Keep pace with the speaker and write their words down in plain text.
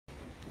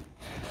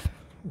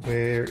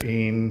We're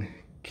in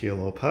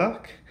Keilor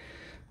Park,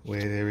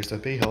 where there is a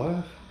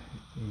beehive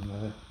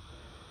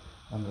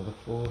under the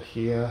floor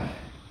here.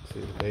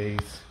 See the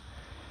bees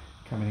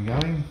coming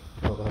and going.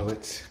 Although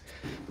it's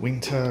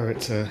winter,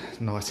 it's a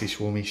nice-ish,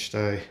 warmish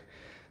day,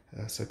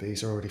 so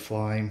bees are already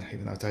flying,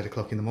 even though it's 8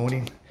 o'clock in the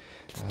morning.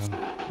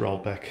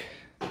 Rolled back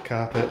the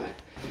carpet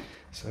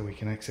so we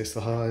can access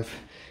the hive.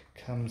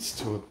 Comes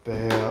to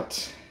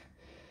about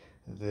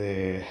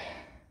there.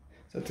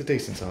 So it's a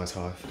decent sized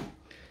hive.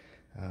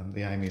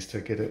 The aim is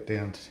to get it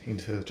down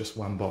into just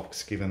one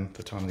box given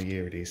the time of the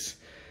year it is.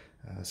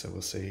 So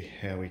we'll see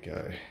how we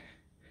go.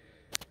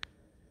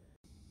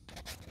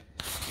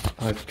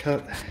 I've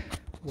cut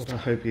what I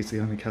hope is the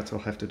only cuts I'll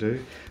have to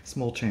do.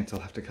 Small chance I'll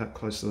have to cut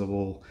close to the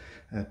wall,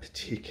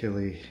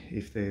 particularly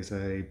if there's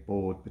a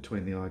board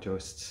between the eye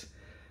joists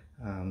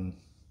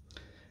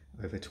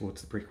over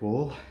towards the brick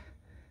wall.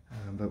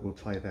 But we'll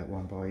play that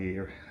one by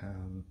ear.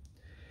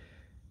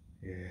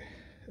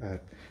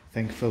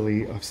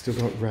 Thankfully I've still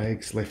got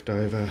rags left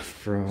over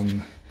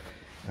from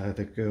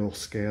the Girl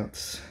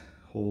Scouts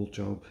haul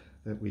job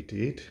that we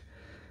did,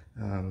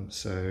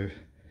 so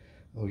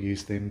I'll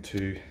use them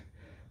to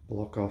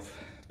block off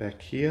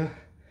back here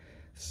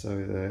so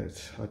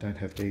that I don't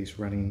have bees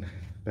running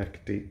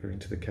back deeper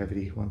into the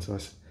cavity once I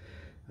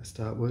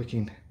start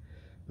working.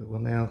 But we'll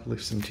now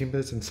lift some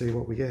timbers and see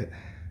what we get.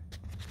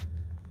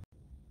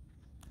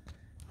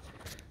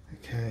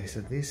 Okay,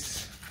 so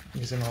this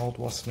is an old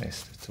wasp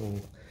nest. It's all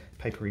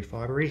papery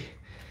fibery,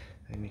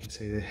 and you can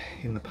see that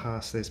in the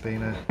past there's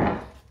been an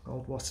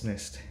old wasp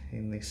nest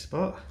in this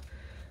spot.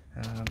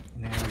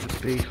 Now the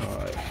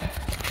beehive.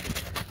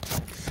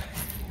 It's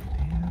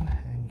down,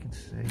 and you can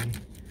see,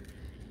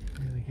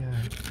 there we go.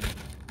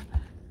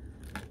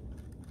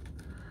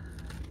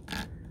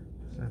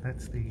 So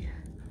that's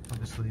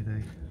obviously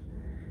the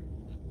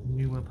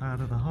newer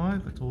part of the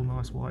hive. It's all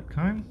nice white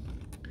comb.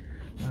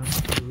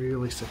 I'm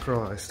really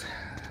surprised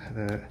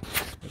that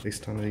at this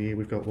time of the year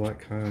we've got white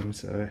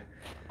combs, so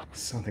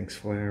something's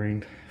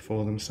flowering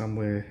for them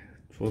somewhere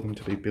for them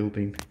to be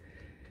building.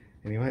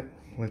 Anyway,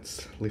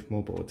 let's lift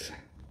more boards.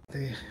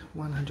 They're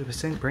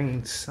 100%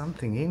 bringing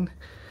something in,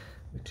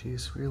 which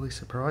is really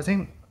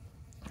surprising,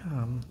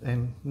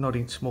 and not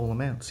in small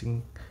amounts,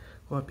 in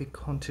quite big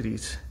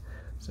quantities.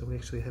 So we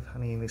actually have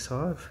honey in this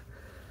hive.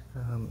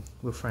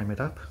 We'll frame it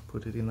up,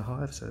 put it in the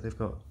hive so they've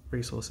got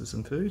resources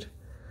and food.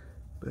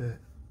 But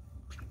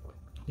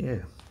yeah,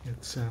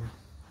 it's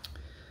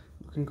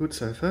looking good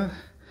so far.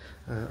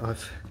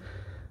 I've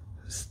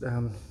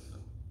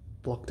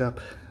blocked up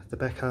the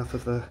back half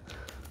of the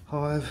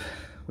hive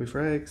with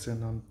rags,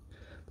 and I'm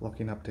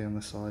blocking up down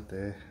the side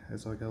there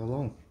as I go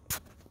along.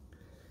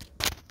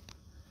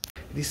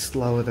 It is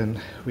slower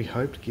than we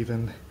hoped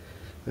given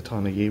the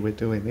time of year we're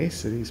doing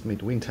this. It is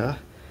midwinter.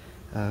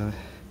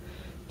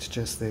 It's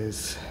just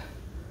there's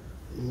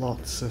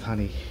lots of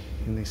honey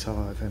in this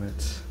hive, and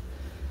it's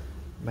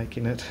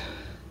making it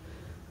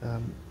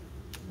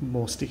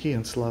more sticky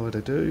and slower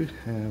to do.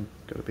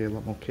 Got to be a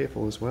lot more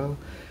careful as well,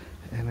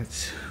 and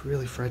it's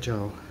really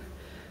fragile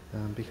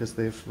because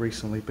they've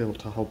recently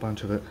built a whole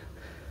bunch of it.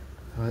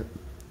 Oh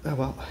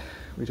well,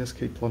 we just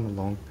keep plodding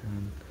along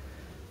and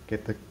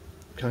get the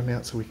comb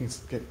out so we can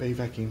get bee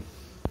vacuum.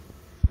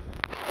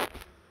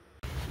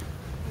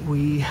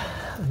 We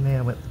are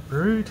now at the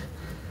brood.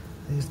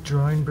 There's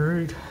drone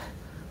brood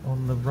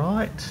on the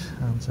right,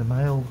 so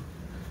male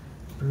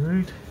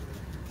brood,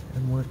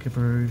 and worker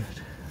brood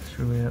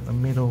throughout the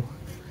middle.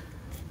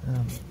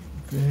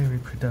 Very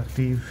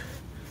productive.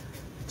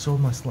 It's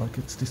almost like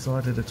it's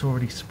decided it's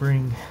already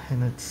spring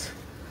and it's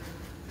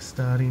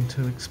starting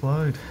to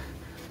explode.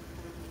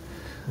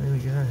 There we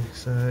go.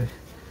 So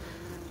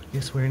I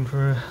guess we're in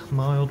for a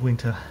mild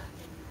winter.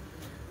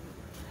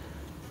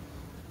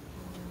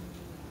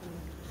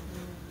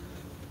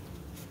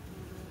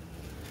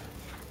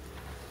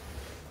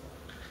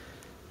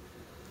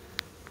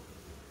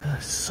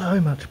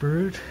 So much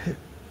brood.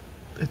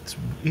 It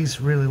is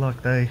really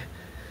like they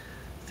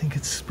think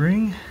it's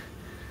spring.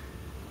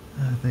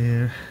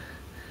 They're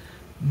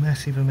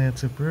massive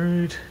amounts of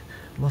brood,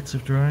 lots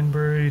of drone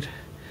brood,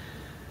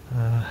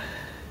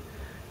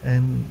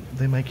 and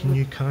they're making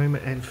new comb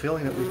and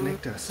filling it with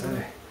nectar.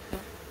 So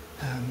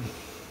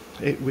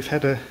we've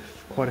had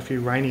quite a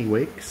few rainy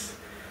weeks,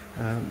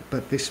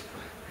 but this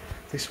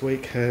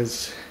week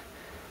has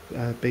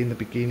been the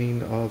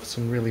beginning of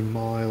some really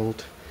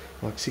mild,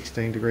 like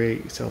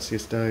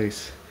 16°C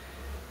days,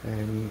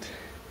 and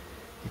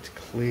it's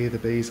clear the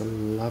bees are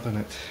loving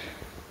it.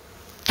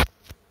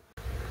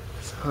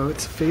 So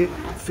it's a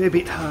fair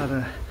bit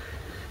harder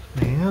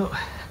now.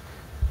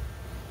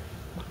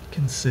 You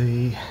can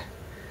see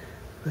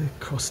the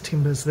cross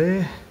timbers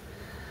there,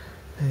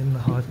 and the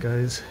hive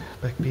goes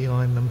back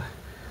behind them.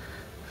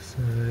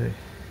 So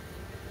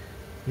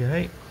yeah,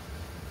 a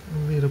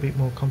little bit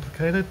more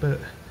complicated, but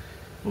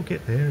we'll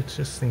get there. It's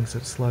just things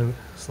that slow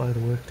the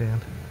work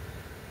down.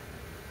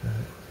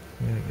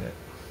 There we go.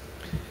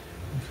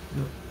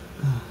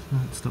 No,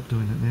 stop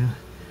doing it now.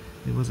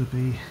 There was a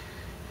bee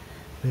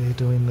there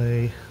doing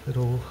the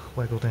little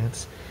waggle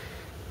dance.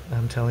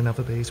 telling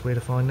other bees where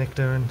to find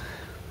nectar and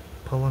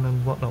pollen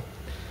and whatnot.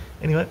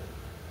 Anyway,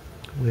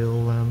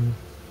 we'll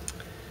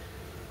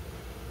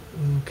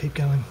keep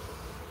going.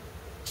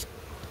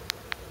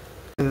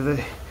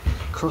 The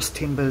cross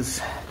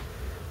timbers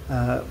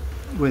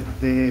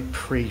with their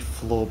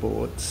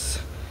pre-floorboards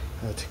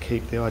to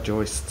keep the eye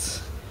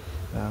joists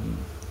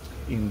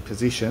in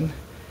position,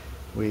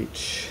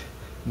 which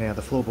now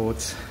the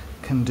floorboards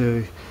can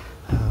do,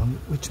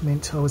 which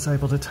meant I was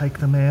able to take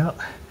them out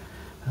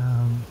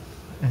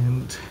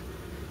and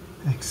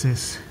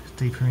access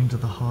deeper into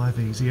the hive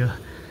easier.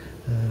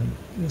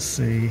 You'll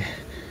see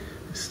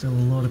there's still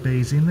a lot of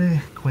bees in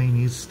there.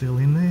 Queen is still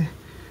in there.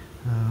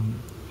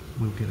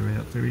 We'll get her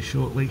out very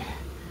shortly,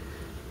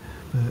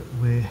 but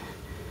we're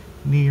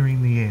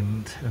nearing the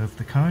end of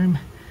the comb,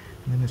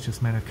 and then it's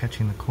just a matter of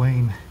catching the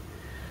queen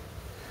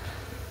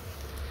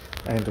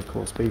and of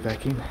course bee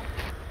vacuum.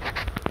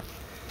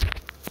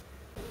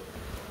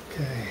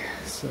 Okay,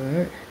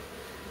 so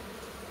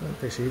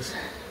there she is.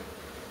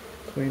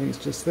 Queen is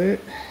just there.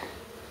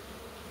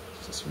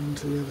 Just run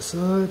to the other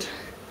side.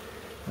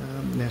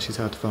 Now she's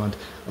hard to find.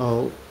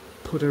 I'll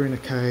put her in a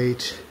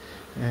cage,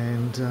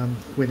 and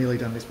we're nearly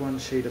done. There's one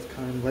sheet of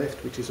comb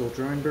left, which is all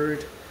drone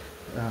brood,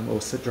 or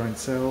drone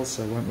cells,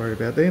 so I won't worry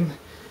about them.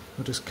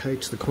 I'll just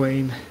cage the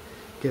queen,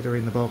 get her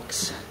in the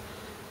box,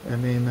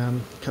 and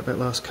then cut that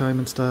last comb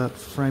and start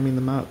framing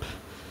them up.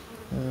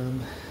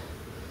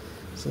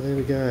 So there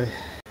we go.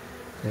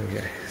 There we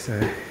go. So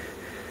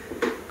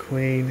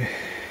queen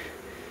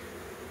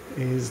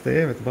is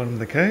there at the bottom of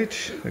the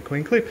cage, the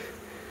queen clip.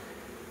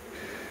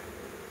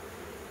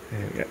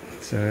 There we go.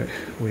 So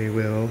we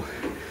will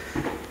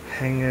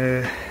hang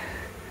her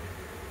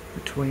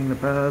between the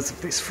bars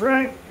of this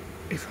frame.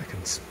 If I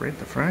can spread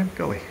the frame,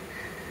 golly.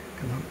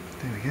 Come on,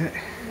 there we go.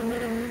 Oh,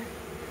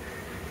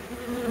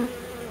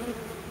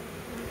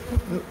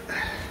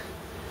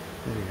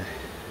 there we go.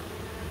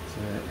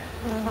 So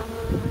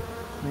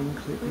queen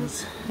clip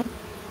is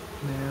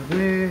now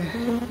there.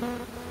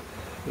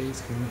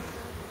 These can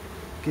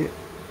get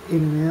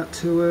in and out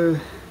to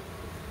her.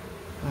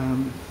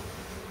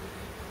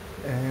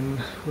 And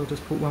we'll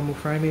just put one more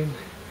frame in,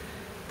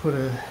 put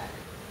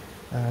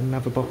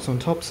another box on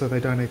top so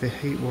they don't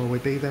overheat while we're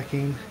bee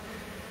vacuuming,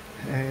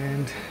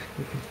 and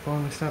we can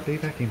finally start bee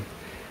vacuuming.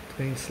 It's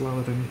been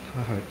slower than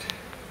I hoped.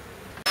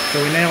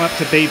 So we're now up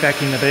to bee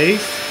vacuuming the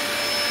bees.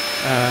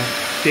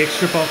 The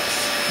extra box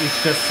is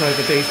just so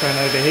the bees don't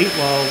overheat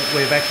while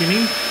we're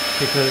vacuuming,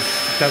 because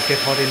it does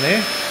get hot in there.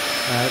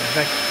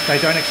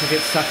 They don't actually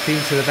get sucked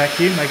into the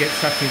vacuum, they get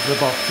sucked into the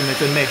box, and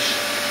there's a mesh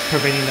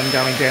preventing them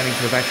going down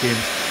into the vacuum.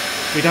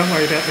 We don't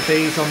worry about the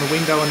bees on the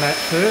window and that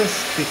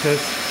first, because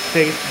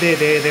they're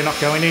there, they're not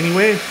going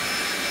anywhere.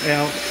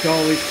 Our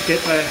goal is to get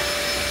the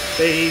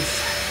bees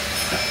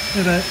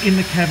that are in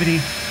the cavity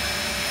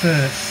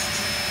first.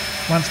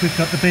 Once we've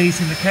got the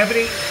bees in the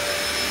cavity,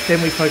 then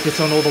we focus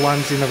on all the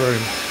ones in the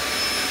room.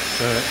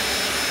 So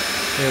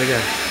there we go.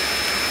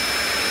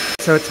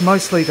 So it's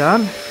mostly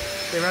done.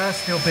 There are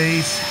still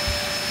bees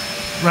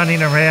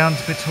running around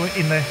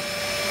in the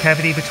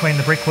cavity between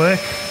the brickwork.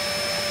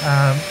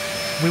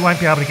 We won't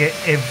be able to get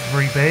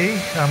every bee.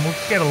 We'll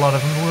get a lot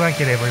of them, we won't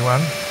get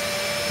everyone.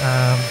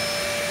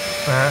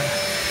 But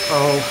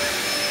I'll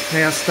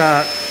now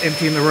start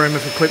emptying the room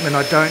of equipment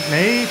I don't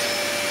need,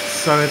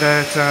 so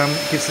that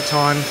gives the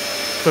time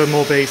for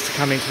more bees to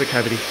come into the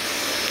cavity.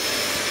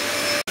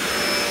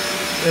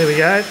 There we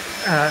go.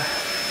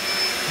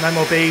 No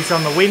more bees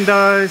on the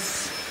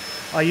windows.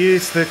 I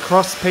use the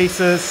cross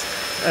pieces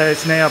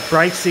as now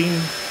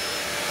bracing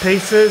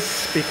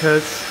pieces,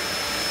 because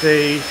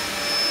the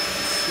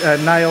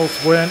nails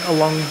weren't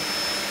along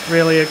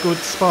really a good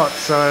spot,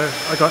 so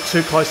I got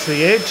too close to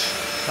the edge.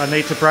 I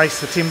need to brace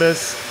the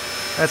timbers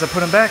as I put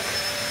them back.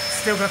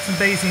 Still got some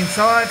bees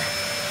inside.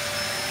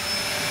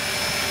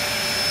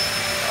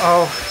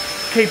 I'll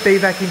keep bee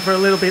vacuuming for a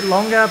little bit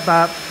longer,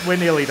 but we're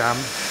nearly done.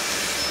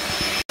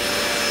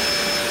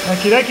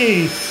 Okie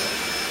dokies.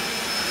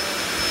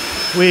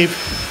 We've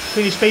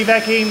finished bee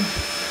vacuuming.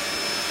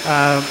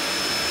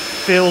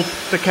 Filled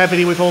the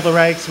cavity with all the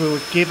rags we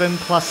were given,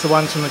 plus the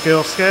ones from the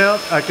Girl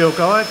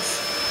Guides.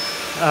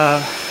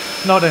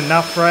 Not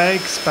enough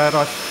rags, but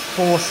I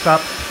forced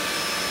up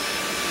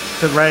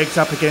the rags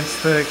up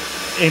against the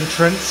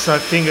entrance, so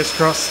fingers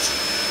crossed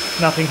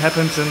nothing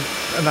happens and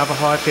another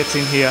hive gets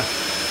in here.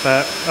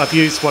 But I've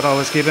used what I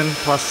was given,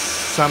 plus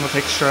some of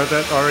extra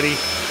that I already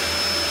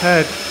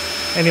had.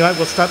 Anyway,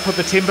 we'll put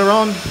the timber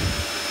on.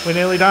 We're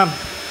nearly done.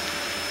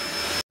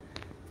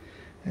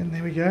 And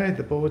there we go,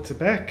 the boards are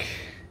back.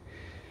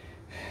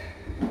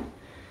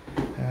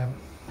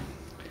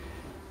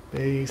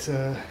 Bees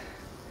are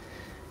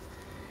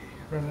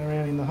running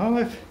around in the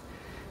hive.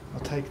 I'll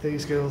take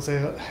these girls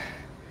out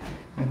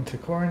into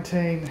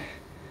quarantine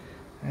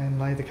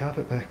and lay the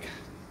carpet back.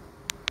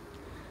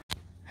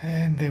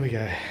 And there we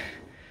go.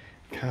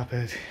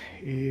 Carpet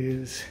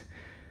is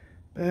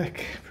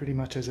back pretty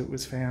much as it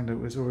was found. It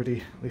was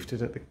already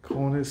lifted at the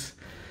corners.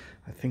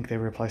 I think they're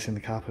replacing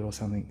the carpet or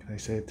something, they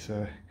said,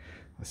 so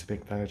I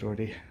suspect they had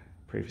already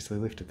previously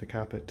lifted the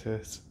carpet to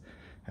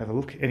have a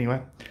look.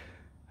 Anyway,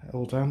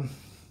 all done.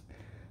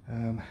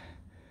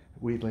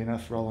 Weirdly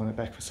enough, rolling it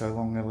back for so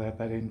long allowed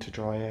that end to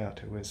dry out.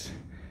 It was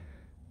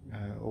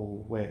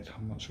all wet.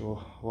 I'm not sure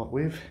what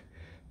with,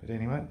 but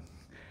anyway,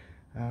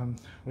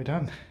 we're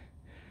done.